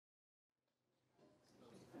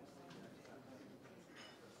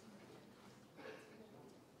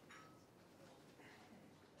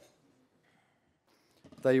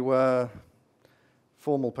They were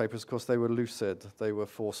formal papers, of course. They were lucid, they were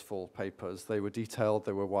forceful papers, they were detailed,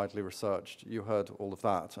 they were widely researched. You heard all of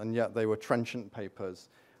that, and yet they were trenchant papers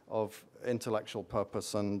of intellectual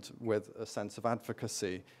purpose and with a sense of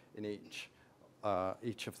advocacy in each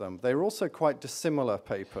of them. They were also quite dissimilar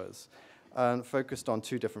papers and focused on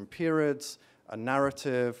two different periods: a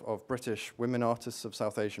narrative of British women artists of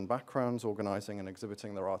South Asian backgrounds organizing and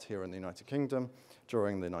exhibiting their art here in the United Kingdom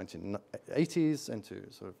during the 1980s into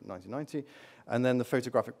sort of 1990, and then the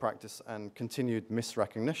photographic practice and continued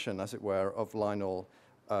misrecognition, as it were, of Lionel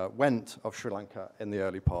Went of Sri Lanka in the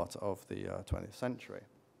early part of the 20th century.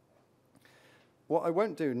 What I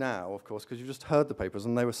won't do now, of course, because you just heard the papers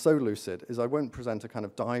and they were so lucid, is I won't present a kind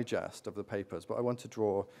of digest of the papers, but I want to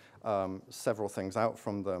draw several things out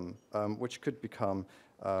from them, which could become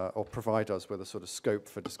or provide us with a sort of scope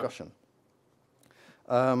for discussion.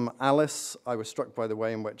 Alice, I was struck by the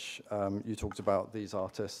way in which you talked about these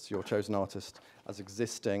artists, your chosen artist, as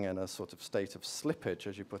existing in a sort of state of slippage,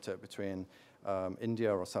 as you put it, between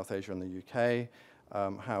India or South Asia and the UK.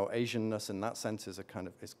 How Asianness in that sense is kind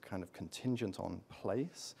of contingent on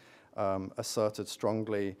place, asserted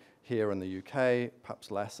strongly here in the UK,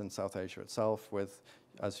 perhaps less in South Asia itself, with,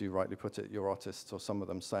 as you rightly put it, your artists or some of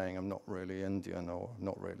them saying, I'm not really Indian, or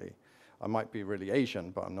not really, I might be really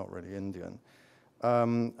Asian, but I'm not really Indian.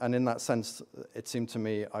 And in that sense, it seemed to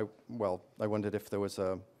me, I wondered if there was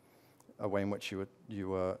a way in which you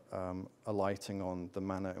were alighting on the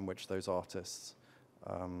manner in which those artists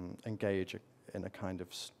engage in a kind of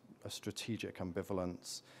a strategic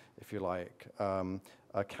ambivalence, if you like,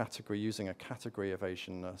 using a category of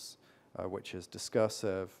Asianness, which is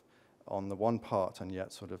discursive on the one part and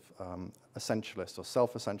yet sort of essentialist or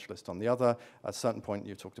self-essentialist on the other. At a certain point,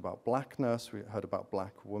 you talked about blackness. We heard about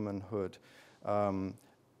black womanhood.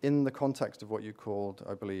 In the context of what you called,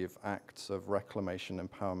 I believe, acts of reclamation,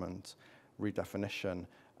 empowerment, redefinition,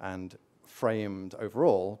 and framed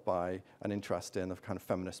overall by an interest in kind of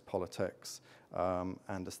feminist politics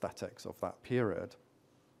and aesthetics of that period.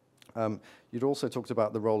 You'd also talked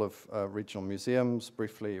about the role of regional museums,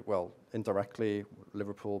 briefly, well, indirectly,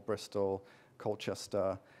 Liverpool, Bristol,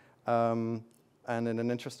 Colchester, and in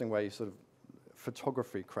an interesting way, sort of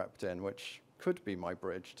photography crept in, which could be my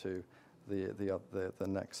bridge to the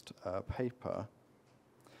next paper.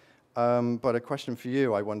 But a question for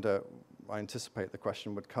you, I anticipate the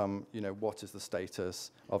question would come, what is the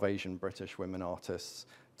status of Asian British women artists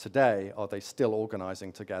today? Are they still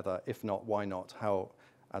organizing together? If not, why not? How,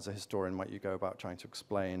 as a historian, might you go about trying to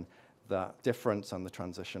explain that difference and the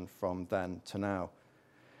transition from then to now?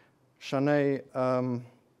 Shanae,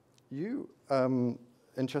 you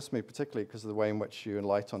interest me particularly because of the way in which you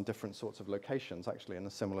enlight on different sorts of locations, actually in a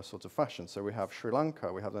similar sort of fashion. So we have Sri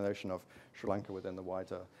Lanka, we have the notion of Sri Lanka within the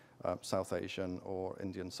wider South Asian or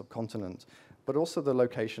Indian subcontinent, but also the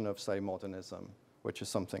location of, say, modernism, which is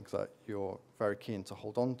something that you're very keen to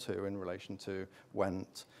hold on to in relation to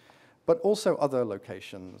Went, but also other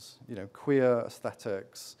locations, queer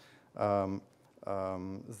aesthetics,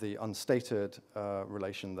 the unstated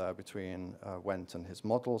relation there between Went and his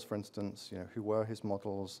models, for instance, who were his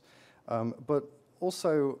models, but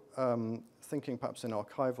also thinking perhaps in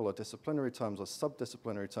archival or disciplinary terms or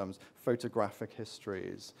subdisciplinary terms, photographic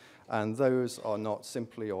histories. And those are not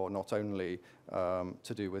simply or not only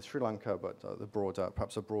to do with Sri Lanka, but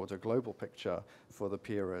perhaps a broader global picture for the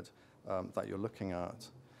period that you're looking at.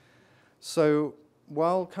 So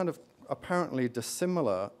while kind of apparently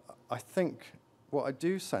dissimilar, I think what I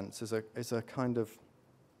do sense is a kind of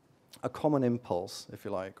a common impulse, if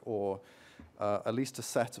you like, or at least a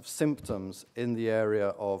set of symptoms in the area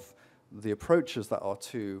of the approaches that our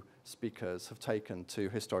two speakers have taken to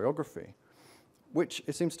historiography, which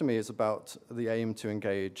it seems to me is about the aim to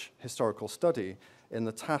engage historical study in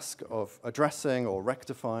the task of addressing or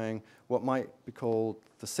rectifying what might be called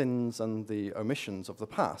the sins and the omissions of the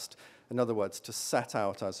past. In other words, to set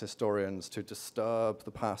out as historians to disturb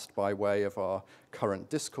the past by way of our current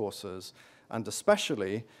discourses, and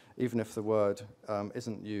especially, even if the word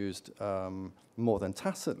isn't used more than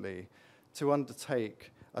tacitly, to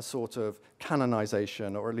undertake a sort of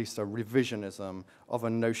canonization, or at least a revisionism, of a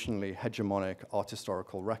notionally hegemonic art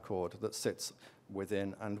historical record that sits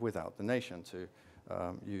within and without the nation, to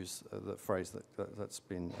use the phrase that's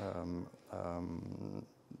been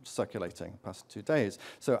circulating the past 2 days.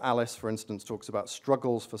 So Alice, for instance, talks about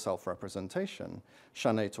struggles for self-representation.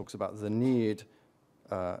 Shanae talks about the need,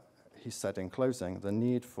 he said in closing, the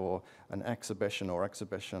need for an exhibition or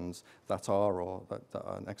exhibitions that are, or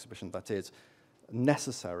an exhibition that is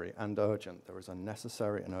necessary and urgent. There is a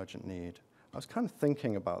necessary and urgent need I was kind of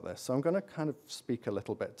thinking about this, so I'm going to kind of speak a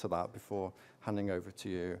little bit to that before handing over to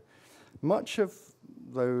you. Much of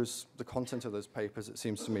the content of those papers, it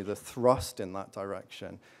seems to me, the thrust in that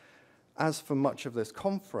direction. As for much of this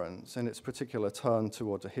conference, in its particular turn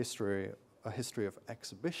toward a history of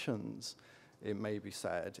exhibitions, it may be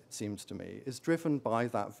said, it seems to me, is driven by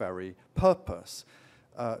that very purpose.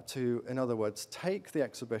 To, in other words, take the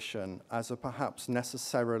exhibition as a perhaps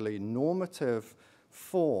necessarily normative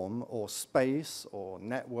form or space or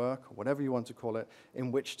network, or whatever you want to call it, in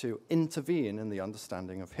which to intervene in the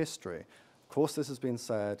understanding of history. Of course, this has been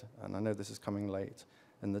said, and I know this is coming late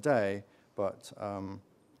in the day, but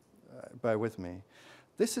bear with me.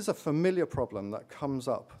 This is a familiar problem that comes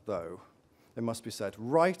up, though, it must be said,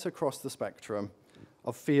 right across the spectrum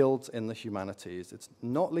of fields in the humanities. It's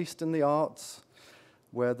not least in the arts,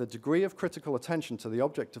 where the degree of critical attention to the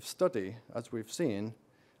object of study, as we've seen,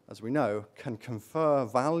 as we know, can confer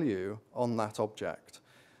value on that object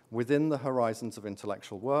within the horizons of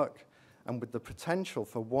intellectual work and with the potential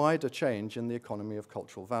for wider change in the economy of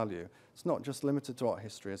cultural value. It's not just limited to art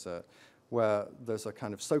history, is it? Where there's a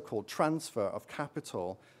kind of so-called transfer of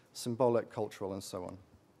capital, symbolic, cultural, and so on.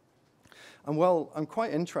 And well, I'm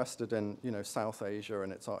quite interested in, South Asia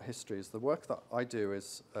and its art histories. The work that I do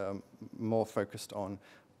is more focused on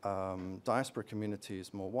diaspora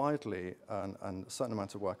communities more widely, and a certain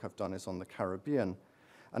amount of work I've done is on the Caribbean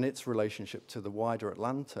and its relationship to the wider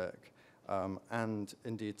Atlantic, and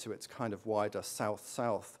indeed to its kind of wider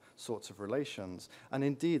South-South sorts of relations. And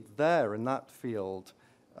indeed there, in that field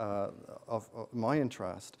of my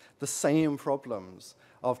interest, the same problems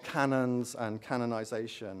of canons and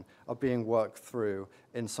canonization are being worked through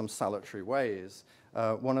in some salutary ways.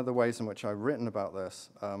 One of the ways in which I've written about this,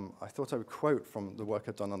 I thought I would quote from the work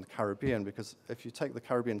I've done on the Caribbean, because if you take the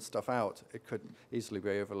Caribbean stuff out, it could easily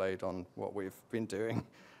be overlaid on what we've been doing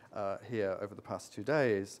here over the past 2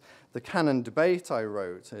 days. The canon debate I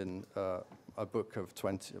wrote in my book of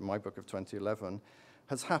 2011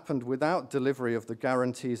 has happened without delivery of the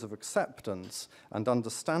guarantees of acceptance and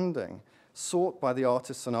understanding sought by the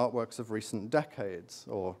artists and artworks of recent decades,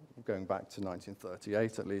 or going back to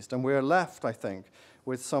 1938 at least. And we're left, I think,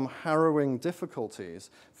 with some harrowing difficulties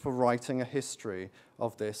for writing a history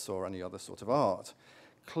of this or any other sort of art.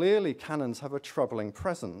 Clearly, canons have a troubling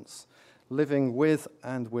presence. Living with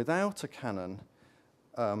and without a canon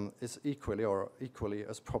is equally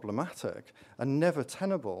as problematic and never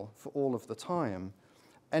tenable for all of the time.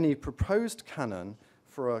 Any proposed canon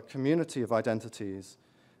for a community of identities,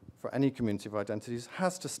 for any community of identities,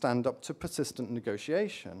 has to stand up to persistent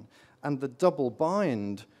negotiation and the double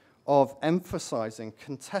bind of emphasizing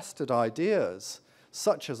contested ideas,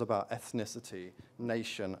 such as about ethnicity,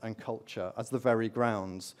 nation, and culture, as the very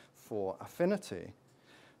grounds for affinity.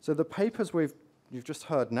 So the papers you've just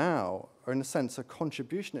heard now are, in a sense, a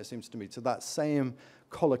contribution, it seems to me, to that same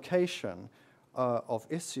collocation of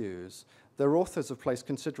issues. Their authors have placed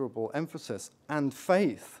considerable emphasis and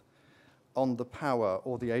faith on the power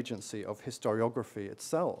or the agency of historiography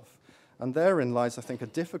itself. And therein lies, I think, a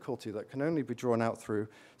difficulty that can only be drawn out through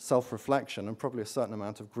self-reflection and probably a certain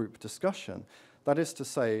amount of group discussion. That is to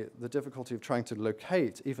say, the difficulty of trying to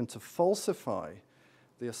locate, even to falsify,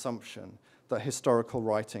 the assumption that historical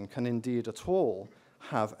writing can indeed at all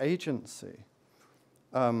have agency.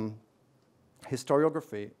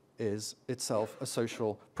 Historiography is itself a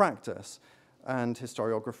social practice, and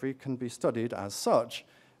historiography can be studied as such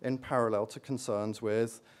in parallel to concerns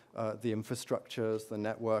with the infrastructures, the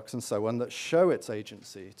networks, and so on that show its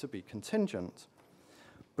agency to be contingent.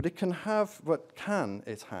 But can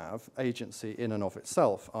it have agency in and of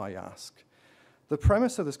itself, I ask? The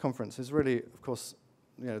premise of this conference is really, of course,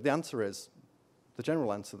 the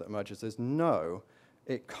general answer that emerges is no,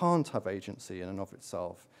 it can't have agency in and of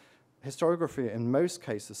itself. Historiography, in most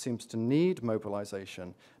cases, seems to need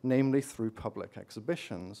mobilization, namely through public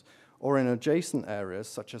exhibitions, or in adjacent areas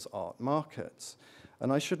such as art markets.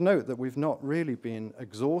 And I should note that we've not really been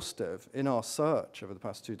exhaustive in our search over the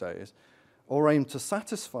past 2 days, or aimed to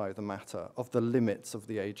satisfy the matter of the limits of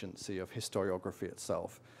the agency of historiography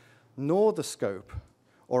itself, nor the scope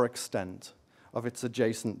or extent of its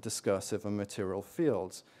adjacent discursive and material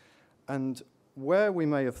fields. And where we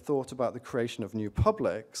may have thought about the creation of new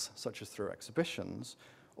publics, such as through exhibitions,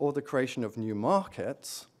 or the creation of new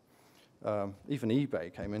markets, even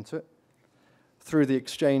eBay came into it, through the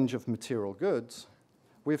exchange of material goods,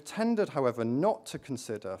 we've tended, however, not to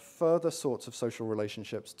consider further sorts of social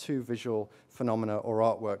relationships to visual phenomena or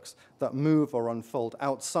artworks that move or unfold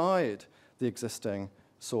outside the existing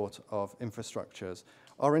sort of infrastructures.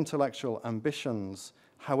 Our intellectual ambitions,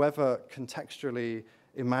 however contextually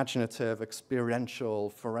imaginative, experiential,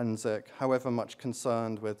 forensic, however much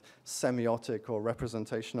concerned with semiotic or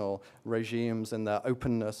representational regimes in their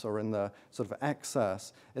openness or in their sort of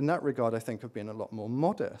excess, in that regard, I think have been a lot more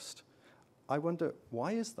modest. I wonder,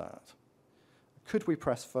 why is that? Could we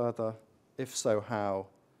press further? If so, how?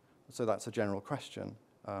 So that's a general question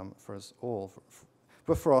for us all.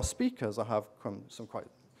 But for our speakers, I have some quite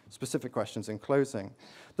specific questions in closing.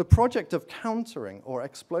 The project of countering or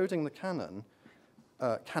exploding the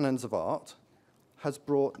canons of art has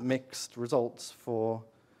brought mixed results for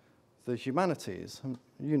the humanities. I'm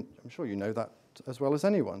sure you know that as well as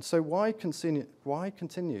anyone. So why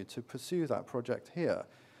continue to pursue that project here,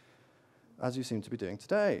 as you seem to be doing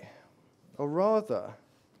today? Or rather,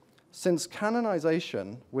 since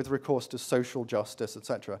canonization with recourse to social justice,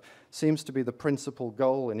 etc., seems to be the principal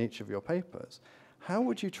goal in each of your papers, how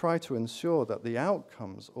would you try to ensure that the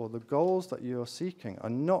outcomes or the goals that you're seeking are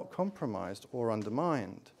not compromised or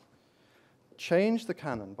undermined? Change the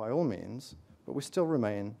canon by all means, but we still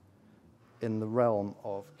remain in the realm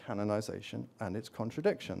of canonization and its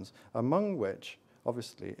contradictions, among which,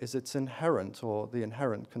 obviously, is its inherent or the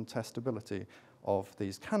inherent contestability of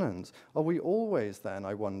these canons. Are we always then,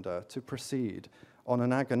 I wonder, to proceed on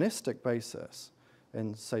an agonistic basis,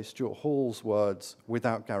 in, say, Stuart Hall's words,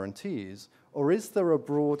 without guarantees, or is there a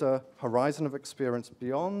broader horizon of experience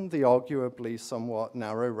beyond the arguably somewhat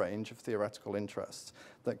narrow range of theoretical interests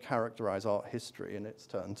that characterize art history in its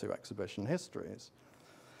turn to exhibition histories?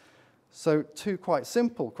 So 2 quite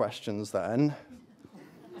simple questions then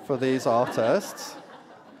for these artists,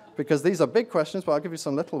 because these are big questions, but I'll give you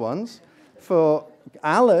some little ones. For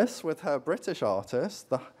Alice, with her British artists,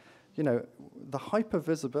 the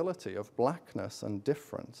hypervisibility of blackness and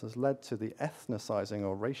difference has led to the ethnicizing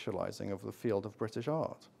or racializing of the field of British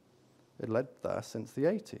art. It led there since the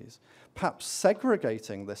 80s. Perhaps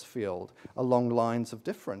segregating this field along lines of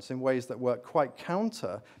difference in ways that work quite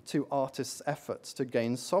counter to artists' efforts to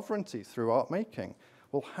gain sovereignty through art making.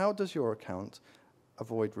 Well, how does your account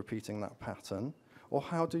avoid repeating that pattern? Or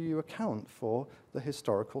how do you account for the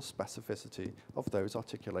historical specificity of those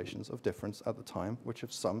articulations of difference at the time, which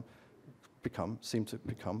have seem to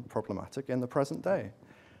become problematic in the present day?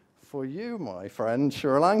 For you, my friend,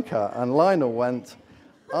 Sri Lanka, and Lionel went,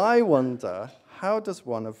 I wonder, how does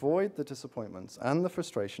one avoid the disappointments and the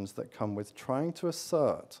frustrations that come with trying to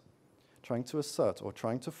assert or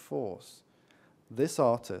trying to force this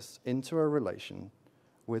artist into a relation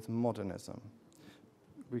with modernism?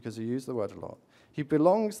 Because you use the word a lot. He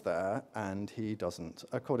belongs there, and he doesn't,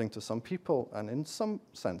 according to some people, and in some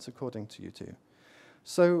sense, according to you too.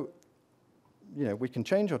 So, we can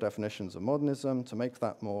change our definitions of modernism to make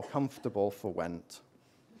that more comfortable for Wendt.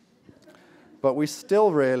 But we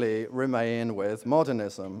still really remain with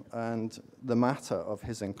modernism and the matter of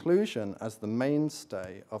his inclusion as the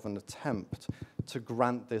mainstay of an attempt to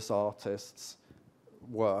grant this artist's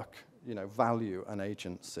work value and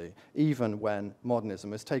agency, even when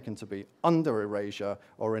modernism is taken to be under erasure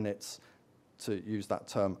or in its, to use that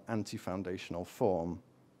term, anti-foundational form.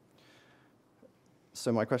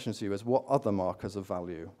 So my question to you is, what other markers of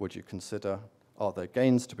value would you consider? Are there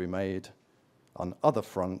gains to be made on other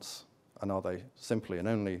fronts, and are they simply and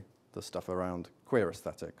only the stuff around queer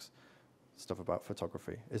aesthetics, stuff about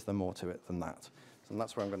photography? Is there more to it than that? And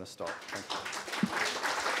that's where I'm going to stop. Thank you.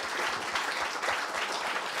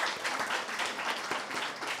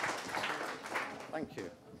 Thank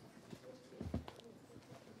you.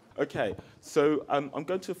 Okay, so I'm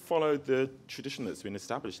going to follow the tradition that's been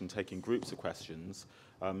established in taking groups of questions.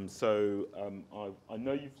 I know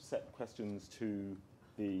you've set questions to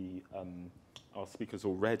our speakers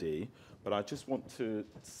already, but I just want to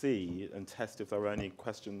see and test if there are any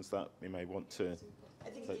questions that we may want to... I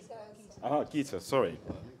think Geeta, sorry.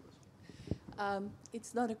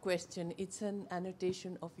 It's not a question, it's an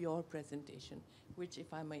annotation of your presentation, which,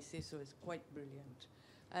 if I may say so, is quite brilliant.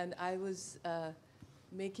 And I was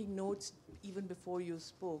making notes even before you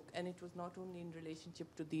spoke, and it was not only in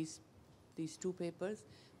relationship to these 2 papers,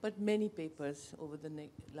 but many papers over the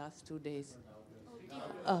last 2 days.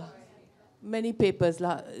 Many papers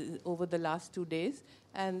over the last 2 days.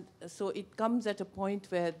 And so it comes at a point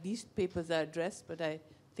where these papers are addressed, but I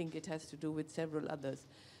think it has to do with several others.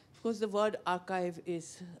 Of course, the word archive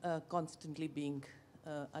is constantly being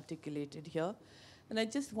articulated here. And I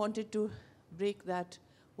just wanted to break that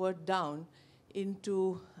word down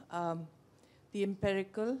into the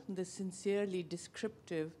empirical, the sincerely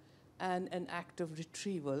descriptive, and an act of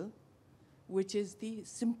retrieval, which is the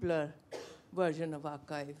simpler version of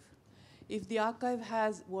archive. If the archive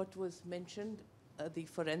has what was mentioned, the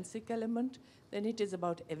forensic element, then it is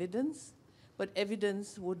about evidence, but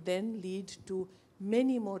evidence would then lead to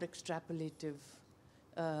many more extrapolative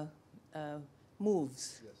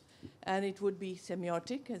moves. Yes. And it would be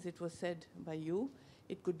semiotic, as it was said by you.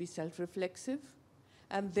 It could be self-reflexive.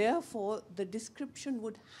 And therefore, the description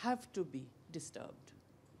would have to be disturbed.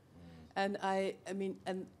 And I mean,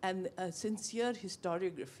 and sincere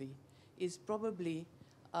historiography is probably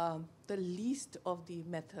the least of the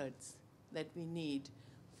methods that we need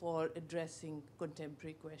for addressing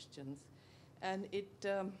contemporary questions. And it,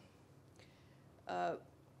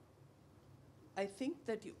 I think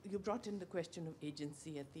that you brought in the question of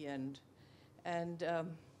agency at the end. And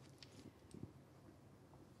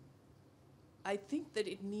I think that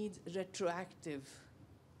it needs retroactive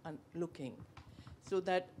looking, so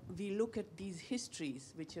that we look at these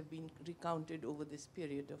histories which have been recounted over this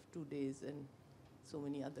period of 2 days and so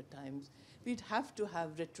many other times. We'd have to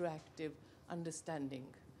have retroactive understanding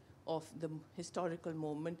of the historical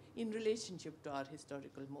moment in relationship to our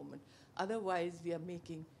historical moment. Otherwise, we are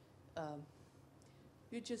making,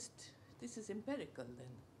 this is empirical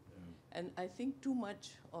then. And I think too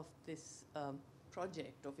much of this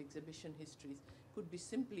project of exhibition histories could be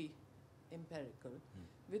simply empirical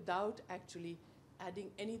without actually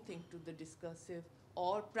adding anything to the discursive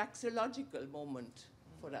or praxeological moment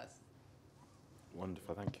for us.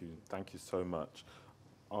 Wonderful, thank you. Thank you so much.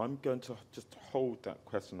 I'm going to just hold that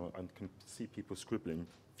question on, and can see people scribbling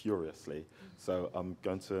furiously. So I'm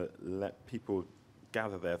going to let people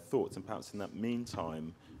gather their thoughts, and perhaps in that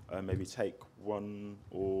meantime, maybe take one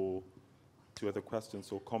or two other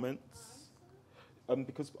questions or comments.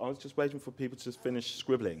 Because I was just waiting for people to just finish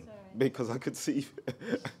scribbling. Sorry. Because I could see,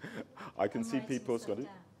 I can see people,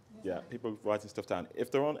 people writing stuff down. If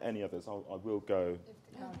there aren't any others, I will go.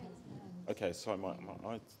 Okay, so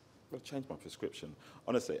I'll change my prescription.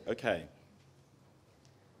 Honestly, okay.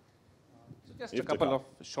 So just a couple of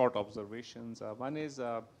short observations. One is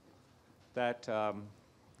that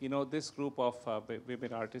this group of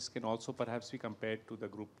women artists can also perhaps be compared to the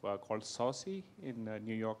group called Saucy in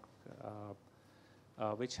New York,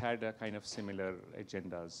 which had a kind of similar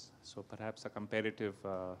agendas. So perhaps a comparative,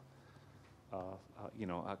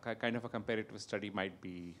 kind of a comparative study might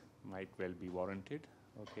well be warranted.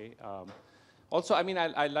 Okay. Also, I mean,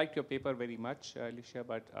 I liked your paper very much, Alicia,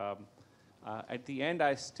 but at the end,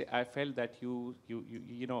 I felt that you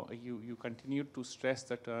continued to stress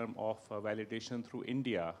the term of validation through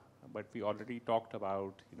India, but we already talked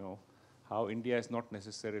about, how India is not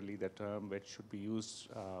necessarily the term which should be used,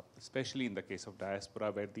 especially in the case of diaspora,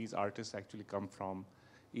 where these artists actually come from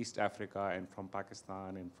East Africa and from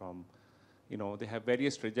Pakistan and from, they have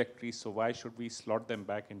various trajectories, so why should we slot them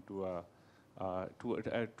back into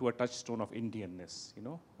to a touchstone of Indianness,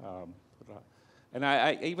 And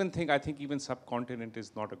I think even subcontinent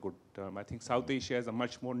is not a good term. I think South Asia is a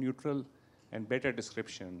much more neutral and better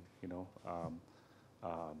description, to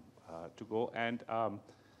go. And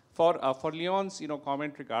for Leon's,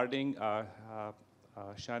 comment regarding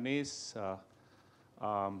Shanae's,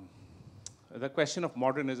 the question of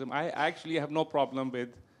modernism, I actually have no problem with.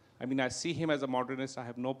 I mean, I see him as a modernist. I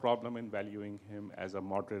have no problem in valuing him as a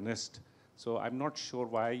modernist. So I'm not sure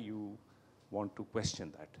why you want to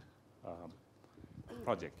question that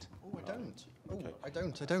project. Oh, I don't. Okay.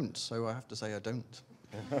 I don't. So I have to say I don't.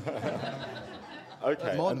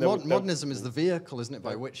 Okay. Modernism is the vehicle, isn't it,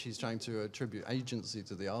 by which he's trying to attribute agency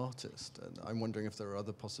to the artist. And I'm wondering if there are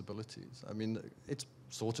other possibilities. I mean, it's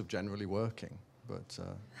sort of generally working, but...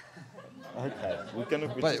 Okay,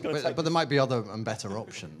 but there might be other and better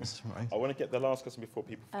options, right? I want to get the last question before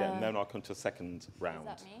people forget, and then I'll come to a second round.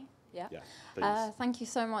 Is that me? Yeah. Yeah, please. Thank you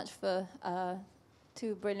so much for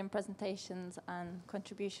 2 brilliant presentations and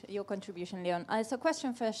your contribution, Leon. It's a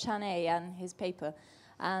question for Shanae and his paper.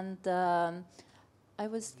 And I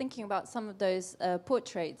was thinking about some of those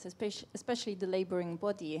portraits, especially the laboring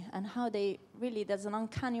body, and how there's an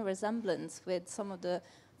uncanny resemblance with some of the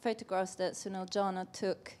photographs that Sunil Jana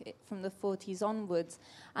took from the 40s onwards,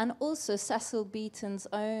 and also Cecil Beaton's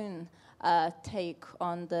own take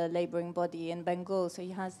on the laboring body in Bengal. So he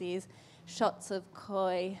has these shots of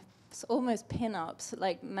koi, almost pin-ups,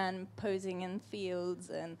 like men posing in fields,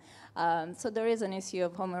 and so there is an issue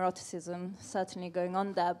of homoeroticism certainly going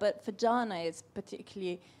on there. But for Jana, it's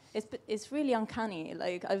particularly, it's really uncanny.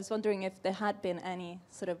 Like, I was wondering if there had been any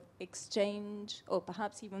sort of exchange, or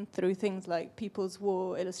perhaps even through things like People's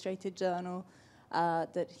War Illustrated Journal,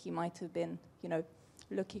 that he might have been,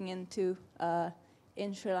 looking into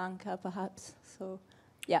in Sri Lanka, perhaps. So,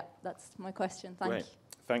 yeah, that's my question. Thank you.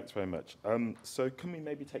 Thanks very much. So can we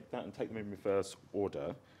maybe take that and take them in reverse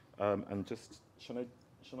order? And just, Shanae,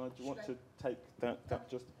 do you want to take that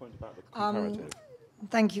just the point about the comparative?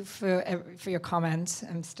 Thank you for your comments.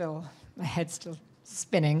 My head's still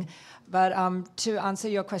spinning. But to answer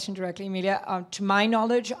your question directly, Emilia, to my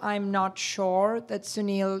knowledge, I'm not sure that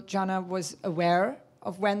Sunil Jana was aware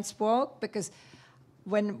of Wen's work, because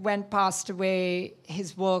when Wen passed away,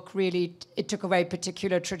 his work really, it took a very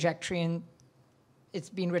particular trajectory, and it's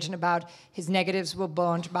been written about. His negatives were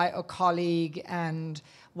burnt by a colleague, and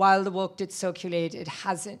while the work did circulate,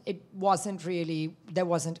 there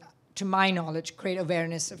wasn't, to my knowledge, great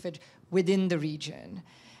awareness of it within the region.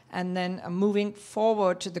 And then moving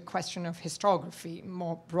forward to the question of historiography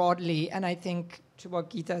more broadly, and I think to what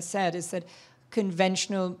Geeta said, is that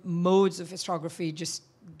conventional modes of historiography just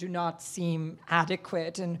do not seem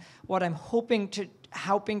adequate. And what I'm helping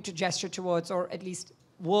to gesture towards, or at least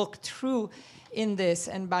work through in this,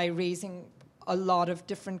 and by raising a lot of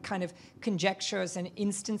different kind of conjectures and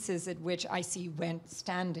instances at which I see Wendt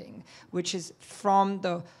standing, which is from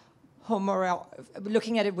the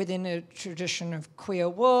looking at it within a tradition of queer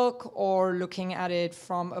work, or looking at it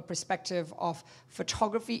from a perspective of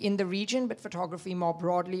photography in the region, but photography more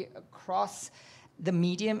broadly across the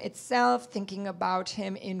medium itself, thinking about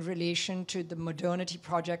him in relation to the modernity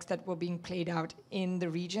projects that were being played out in the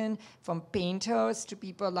region, from painters to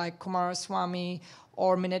people like Kumaraswamy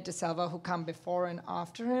or Minette de Selva, who come before and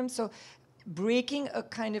after him. So breaking a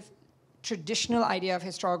kind of traditional idea of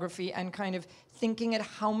historiography and kind of thinking at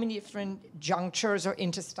how many different junctures or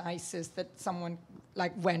interstices that someone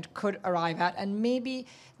like Wendt could arrive at, and maybe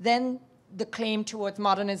then the claim towards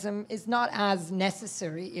modernism is not as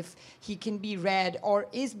necessary if he can be read, or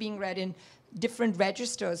is being read, in different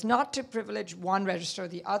registers, not to privilege one register or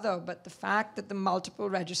the other, but the fact that the multiple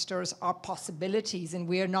registers are possibilities, and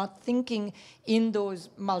we are not thinking in those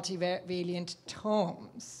multivariant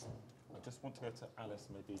terms. I just want to go to Alice,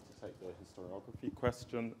 maybe, to take the historiography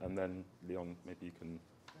question, and then Leon, maybe you can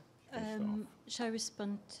finish off. Shall I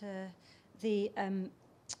respond to the...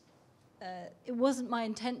 it wasn't my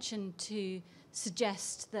intention to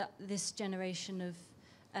suggest that this generation of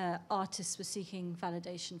artists were seeking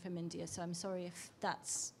validation from India, so I'm sorry if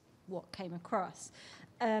that's what came across.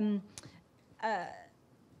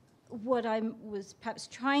 What I was perhaps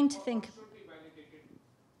trying to think...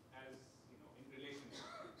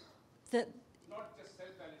 That not just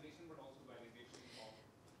self-validation, but also validation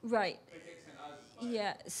of right. critics and us.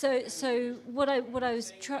 Yeah. So what I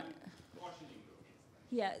was trying.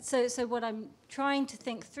 Yeah. So what I'm trying to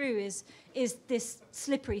think through is this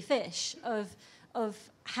slippery fish of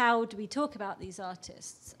how do we talk about these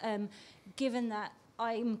artists, given that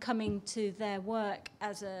I'm coming to their work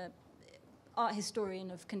as a art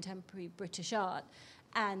historian of contemporary British art,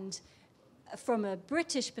 and from a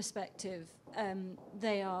British perspective,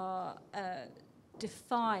 they are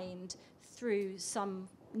defined through some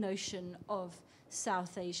notion of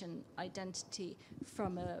South Asian identity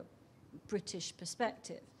from a British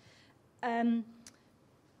perspective. And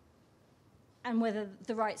whether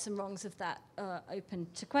the rights and wrongs of that are open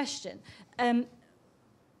to question.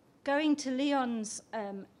 Going to Leon's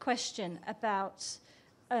question about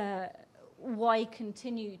why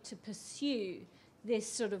continue to pursue this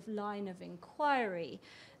sort of line of inquiry,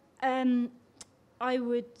 I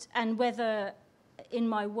would, and whether in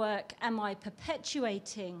my work am I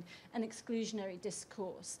perpetuating an exclusionary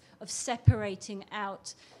discourse of separating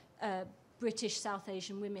out British South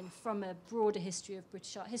Asian women from a broader history of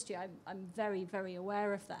British art history. I'm very, very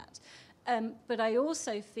aware of that. But I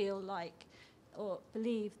also feel like, or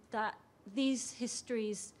believe, that these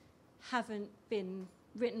histories haven't been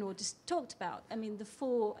written or just talked about. I mean, the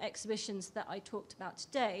 4 exhibitions that I talked about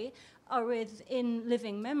today are within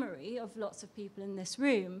living memory of lots of people in this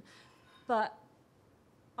room, but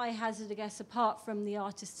I hazard a guess, apart from the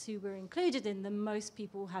artists who were included in them, most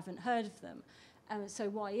people haven't heard of them. So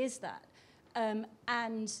why is that?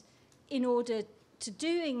 And in order to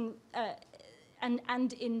doing,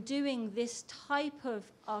 and in doing this type of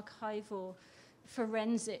archival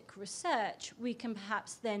forensic research, we can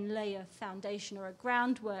perhaps then lay a foundation or a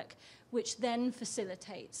groundwork which then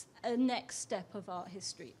facilitates a next step of art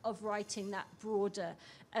history, of writing that broader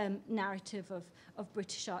narrative of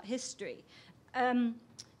British art history. And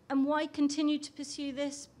why continue to pursue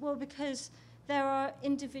this? Well, because there are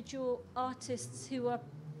individual artists who are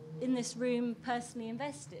in this room personally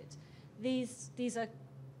invested. These are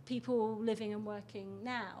people living and working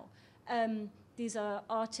now. These are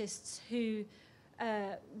artists who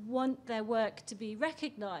want their work to be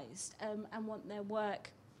recognized and want their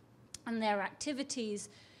work and their activities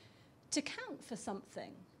to count for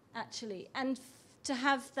something, actually, and to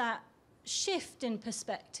have that shift in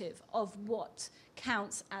perspective of what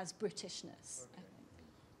counts as Britishness.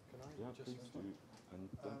 Can I just do, and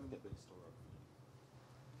don't forget the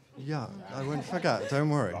historiography. Yeah, I won't forget, don't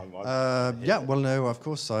worry. Yeah, well, no, of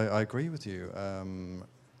course, I agree with you.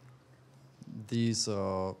 These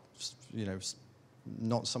are,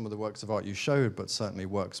 not some of the works of art you showed, but certainly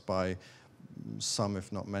works by some,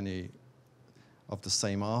 if not many, of the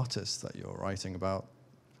same artists that you're writing about.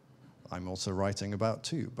 I'm also writing about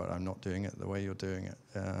too, but I'm not doing it the way you're doing it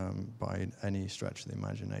by any stretch of the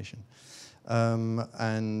imagination.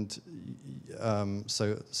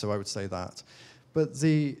 So I would say that. But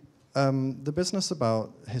the business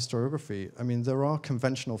about historiography, I mean, there are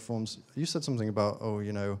conventional forms. You said something about,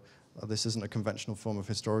 this isn't a conventional form of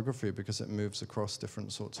historiography because it moves across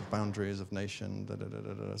different sorts of boundaries of nation,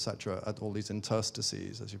 et cetera, at all these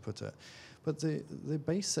interstices, as you put it. But the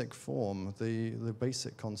basic form, the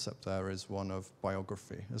basic concept there is one of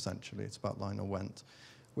biography, essentially. It's about Lionel Wendt,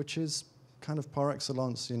 which is kind of par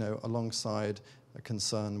excellence, alongside a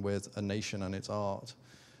concern with a nation and its art,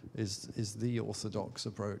 is the orthodox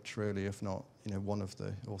approach, really, if not, one of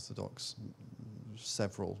the orthodox,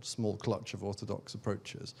 several small clutch of orthodox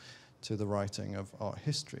approaches to the writing of art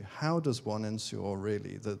history. How does one ensure,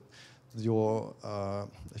 really, that your,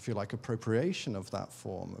 if you like, appropriation of that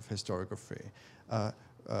form of historiography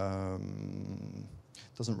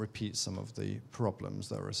doesn't repeat some of the problems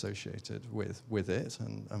that are associated with it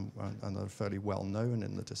and are fairly well known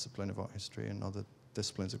in the discipline of art history and other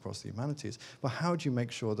disciplines across the humanities? But how do you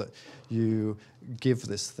make sure that you give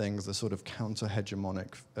this thing the sort of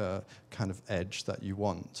counter-hegemonic kind of edge that you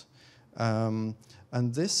want?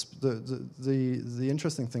 And this, the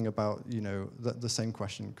interesting thing about, that the same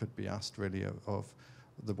question could be asked really of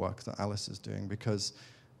the work that Alice is doing, because,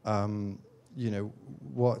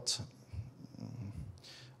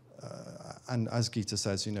 and as Gita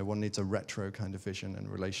says, one needs a retro kind of vision in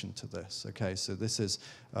relation to this. Okay, so this is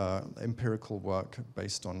empirical work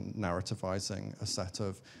based on narrativizing a set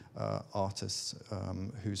of artists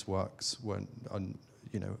whose works are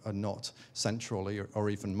not central or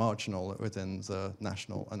even marginal within the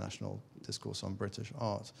national discourse on British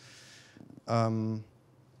art.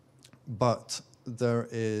 But there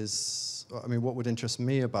is, what would interest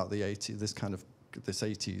me about the 80s, this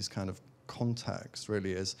 80s kind of context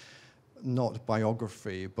really is not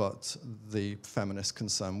biography, but the feminist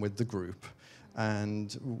concern with the group.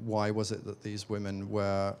 And why was it that these women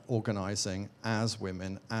were organizing as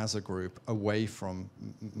women, as a group, away from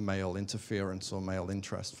male interference or male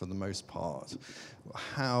interest for the most part?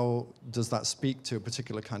 How does that speak to a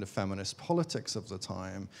particular kind of feminist politics of the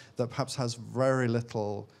time that perhaps has very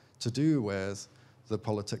little to do with the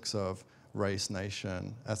politics of race,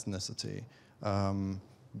 nation, ethnicity?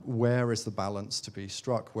 Where is the balance to be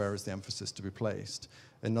struck? Where is the emphasis to be placed?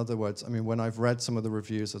 In other words, when I've read some of the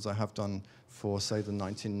reviews, as I have done for, say, the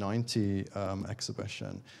 1990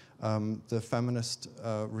 exhibition, the feminist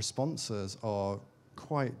responses are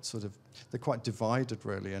they're quite divided,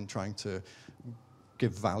 really, in trying to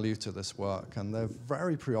give value to this work. And they're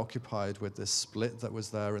very preoccupied with this split that was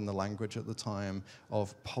there in the language at the time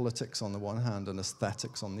of politics on the one hand and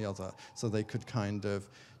aesthetics on the other. So they could kind of,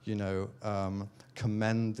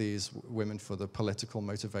 commend these women for the political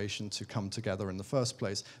motivation to come together in the first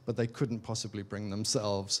place, but they couldn't possibly bring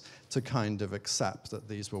themselves to kind of accept that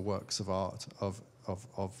these were works of art of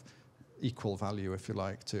equal value, if you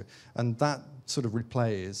like, and that sort of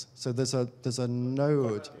replays. So there's a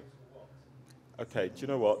node. Okay, do you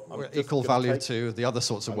know what? Equal value to the other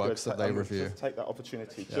sorts of works that they review. Just take that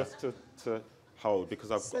opportunity just to hold,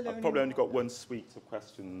 because I've probably only got one suite of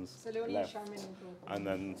questions left. And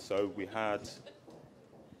then, so we had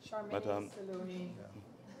Madame.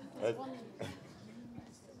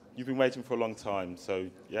 You've been waiting for a long time, so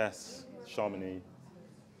yes, Shamini.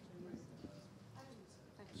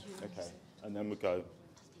 Okay, and then we go.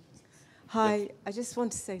 Hi, yes. I just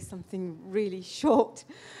want to say something really short.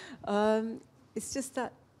 It's just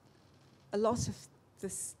that a lot of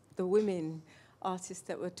the women artists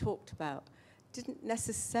that were talked about didn't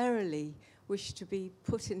necessarily wish to be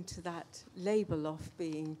put into that label of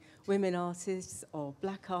being women artists or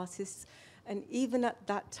black artists. And even at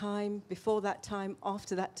that time, before that time,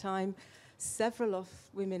 after that time, several of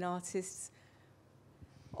women artists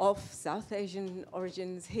of South Asian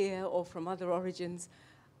origins here or from other origins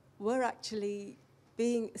were actually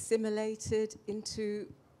being assimilated into,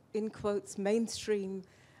 in quotes, mainstream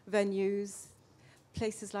venues.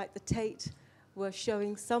 Places like the Tate were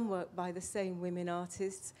showing some work by the same women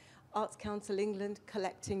artists. Arts Council England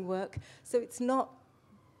collecting work. So it's not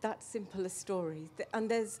that simple a story. And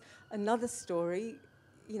there's another story,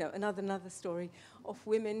 another story of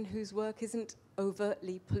women whose work isn't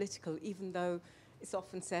overtly political, even though it's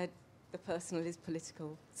often said the personal is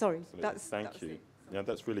political. Sorry, Absolutely. that was Thank you. it. Yeah,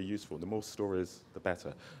 that's really useful. The more stories, the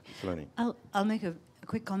better. Saloni. I'll make a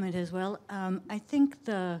quick comment as well. I think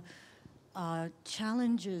the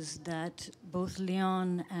challenges that both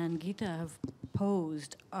Leon and Gita have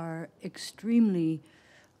posed are extremely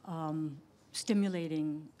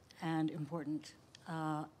stimulating and important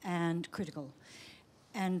and critical.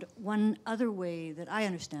 And one other way that I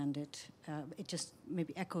understand it, it just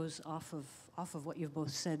maybe echoes off of what you've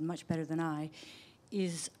both said much better than I,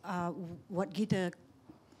 is what Gita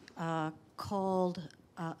called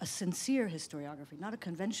a sincere historiography, not a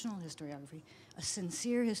conventional historiography. A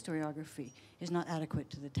sincere historiography is not adequate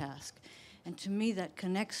to the task. And to me, that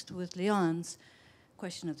connects with Leon's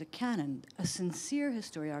question of the canon. A sincere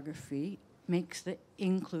historiography makes the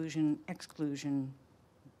inclusion-exclusion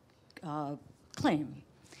claim.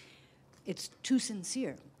 It's too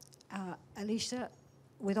sincere. Alicia,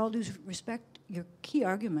 with all due respect, your key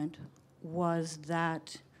argument was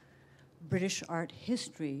that British art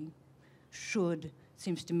history should,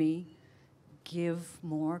 seems to me, give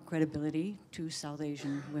more credibility to South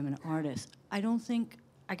Asian women artists. I don't think,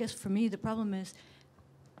 I guess for me the problem is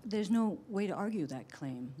there's no way to argue that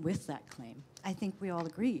claim, with that claim. I think we all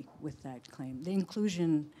agree with that claim. The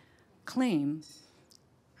inclusion claim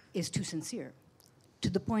is too sincere,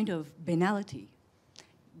 to the point of banality.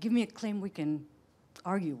 Give me a claim we can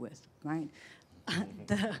argue with, right?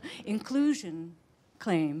 The inclusion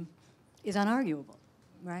claim is unarguable,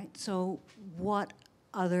 right? So what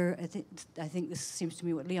other, I think this seems to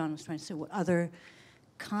me what Leon was trying to say, what other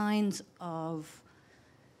kinds of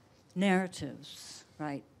narratives,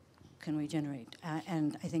 right, can we generate?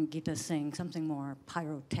 And I think Gita's saying something more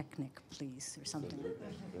pyrotechnic, please, or something like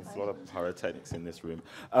that. There's a lot of pyrotechnics in this room.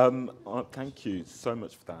 Thank you so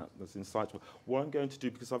much for that. That's insightful. What I'm going to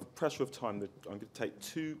do, because I have pressure of time, I'm going to take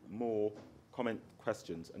 2 more comment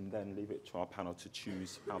questions and then leave it to our panel to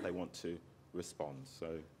choose how they want to respond.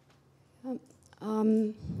 So,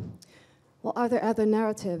 well, are there other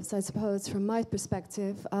narratives? I suppose from my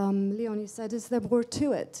perspective, Leon, you said, is there more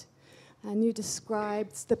to it? And you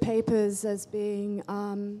described the papers as being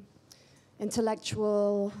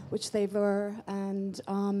intellectual, which they were, and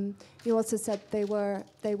you also said they were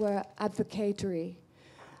advocatory.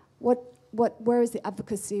 Where is the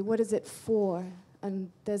advocacy? What is it for?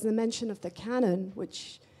 And there's a mention of the canon,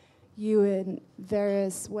 which you in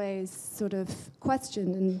various ways sort of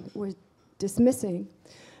questioned and were dismissing.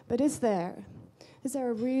 But is there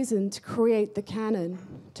a reason to create the canon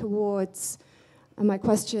towards, and my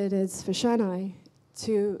question is for Shanai,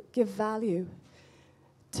 to give value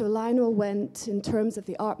to Lionel Wendt in terms of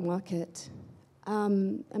the art market?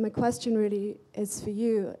 And my question really is for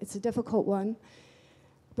you. It's a difficult one.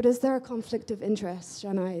 But is there a conflict of interest,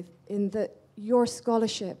 Shanai, in that your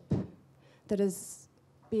scholarship that is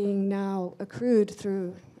being now accrued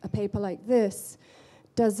through a paper like this,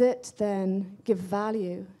 does it then give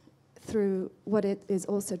value through what it is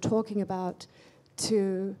also talking about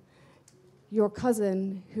to your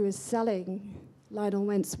cousin who is selling Lionel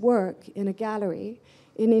Wendt's work in a gallery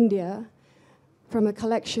in India from a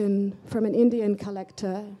collection from an Indian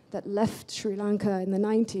collector that left Sri Lanka in the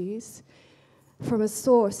 90s, from a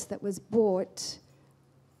source that was bought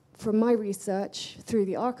from my research through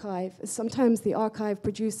the archive? Sometimes the archive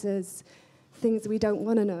produces things we don't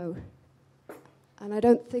want to know. And I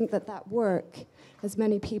don't think that that work, as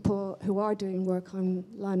many people who are doing work on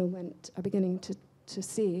Lionel Wendt are beginning to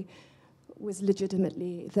see, was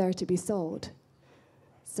legitimately there to be sold.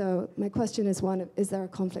 So my question is one, is there a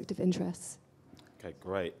conflict of interest? okay,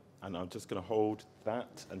 great. And I'm just going to hold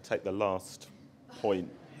that and take the last point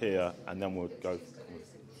here, and then we'll go.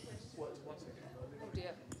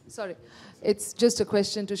 Sorry, it's just a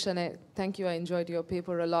question to Shanae. Thank you, I enjoyed your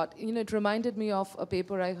paper a lot. You know, it reminded me of a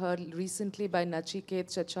paper I heard recently by Nachiket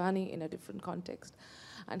Chachani in a different context.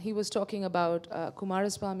 And he was talking about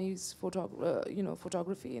Kumaraswamy's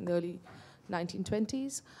photography in the early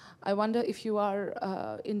 1920s. I wonder if you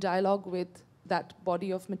are in dialogue with that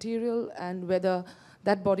body of material and whether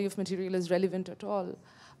that body of material is relevant at all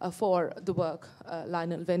for the work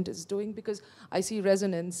Lionel Wendt is doing, because I see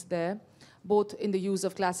resonance there, both in the use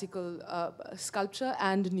of classical sculpture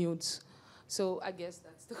and nudes. So I guess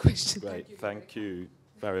that's the question. Great, thank you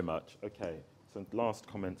very much. Okay, so last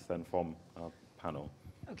comments then from our panel.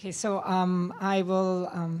 Okay, so I will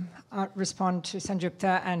respond to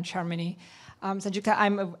Sanjukta and Sharmini.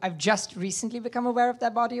 Sanjukta, I've just recently become aware of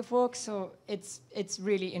that body of work, so it's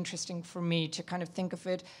really interesting for me to kind of think of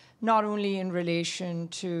it not only in relation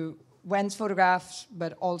to Wendt's photographs,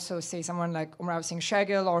 but also, say, someone like Umrao Singh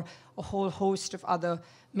Shergill or a whole host of other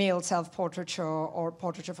male self-portraiture or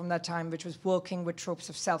portraiture from that time, which was working with tropes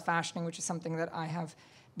of self-fashioning, which is something that I have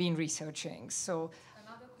been researching. So,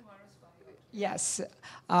 yes.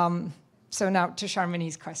 So now to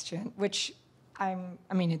Sharmini's question, which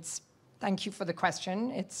thank you for the question.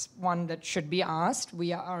 It's one that should be asked.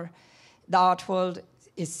 The art world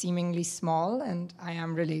is seemingly small, and I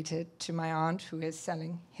am related to my aunt who is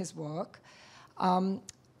selling his work.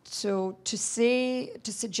 So to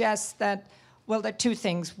suggest that, well, there are two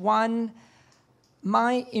things. One,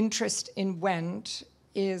 my interest in Wendt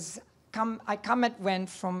is, I come at Wendt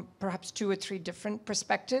from perhaps 2 or 3 different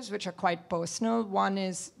perspectives, which are quite personal. One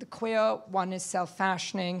is the queer, one is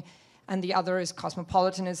self-fashioning, and the other is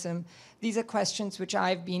cosmopolitanism. These are questions which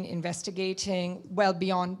I've been investigating well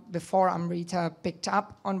before Amrita picked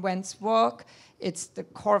up on Wendt's work. It's the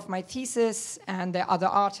core of my thesis, and there are other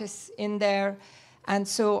artists in there. And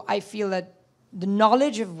so I feel that the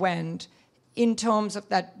knowledge of Wendt, in terms of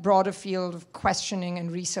that broader field of questioning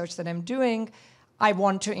and research that I'm doing, I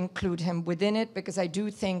want to include him within it, because I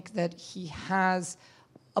do think that he has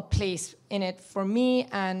a place in it for me,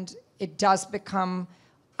 and it does become,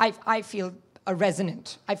 I feel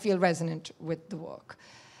resonant with the work.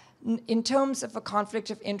 In terms of a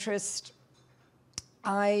conflict of interest,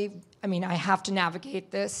 I have to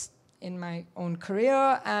navigate this in my own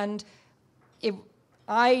career, and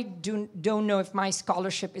I don't know if my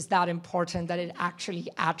scholarship is that important that it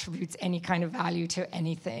actually attributes any kind of value to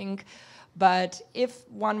anything. But if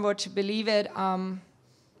one were to believe it,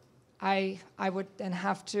 I would then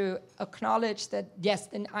have to acknowledge that, yes,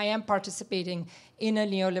 then I am participating in a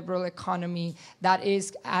neoliberal economy that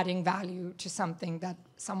is adding value to something that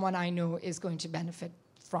someone I know is going to benefit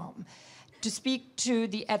from. To speak to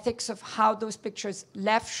the ethics of how those pictures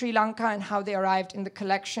left Sri Lanka and how they arrived in the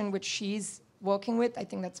collection which she's working with, I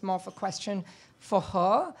think that's more of a question for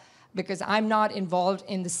her, because I'm not involved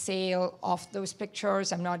in the sale of those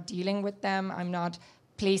pictures. I'm not dealing with them. I'm not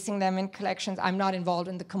placing them in collections. I'm not involved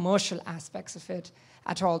in the commercial aspects of it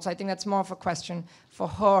at all. So I think that's more of a question for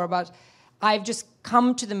her. But I've just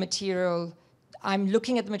come to the material. I'm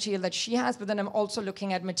looking at the material that she has, but then I'm also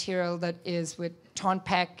looking at material that is with Ton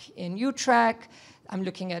Peck in Utrecht. I'm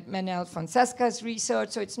looking at Menel Fonseca's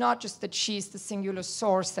research. So it's not just that she's the singular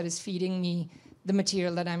source that is feeding me the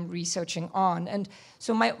material that I'm researching on. And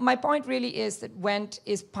so my point really is that Wendt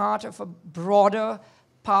is part of a broader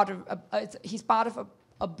he's part of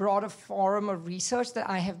a broader forum of research that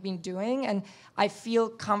I have been doing, and I feel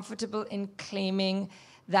comfortable in claiming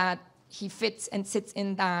that he fits and sits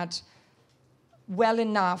in that well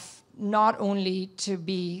enough, not only to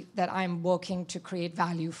be that I'm working to create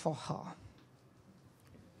value for her.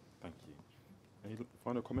 Thank you. Any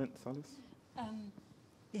final comments, Alice?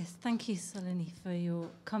 Yes, thank you, Saloni, for your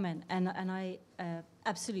comment, and I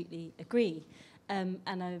absolutely agree.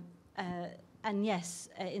 And yes,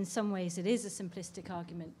 in some ways it is a simplistic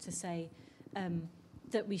argument to say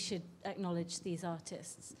that we should acknowledge these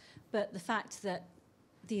artists. But the fact that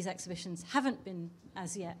these exhibitions haven't been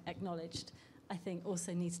as yet acknowledged, I think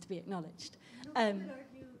also needs to be acknowledged. I would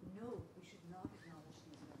argue, no, we should not acknowledge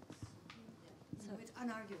these works. So it's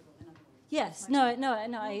unarguable, in other words. Yes,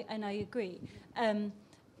 and I agree.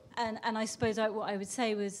 And I suppose what I would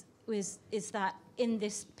say is that in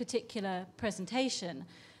this particular presentation,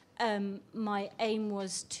 my aim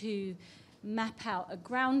was to map out a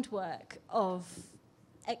groundwork of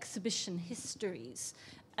exhibition histories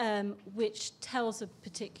which tells a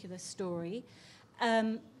particular story,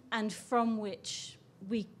 and from which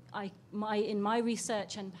in my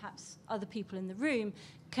research, and perhaps other people in the room,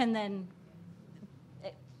 can then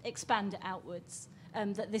expand it outwards.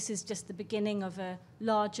 That this is just the beginning of a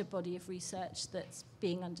larger body of research that's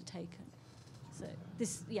being undertaken. So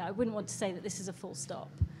I wouldn't want to say that this is a full stop.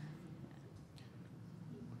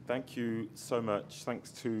 Thank you so much.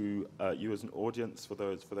 Thanks to you as an audience for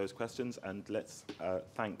those questions, and let's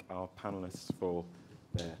thank our panelists for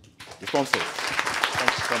their responses.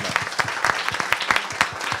 Thank you so much.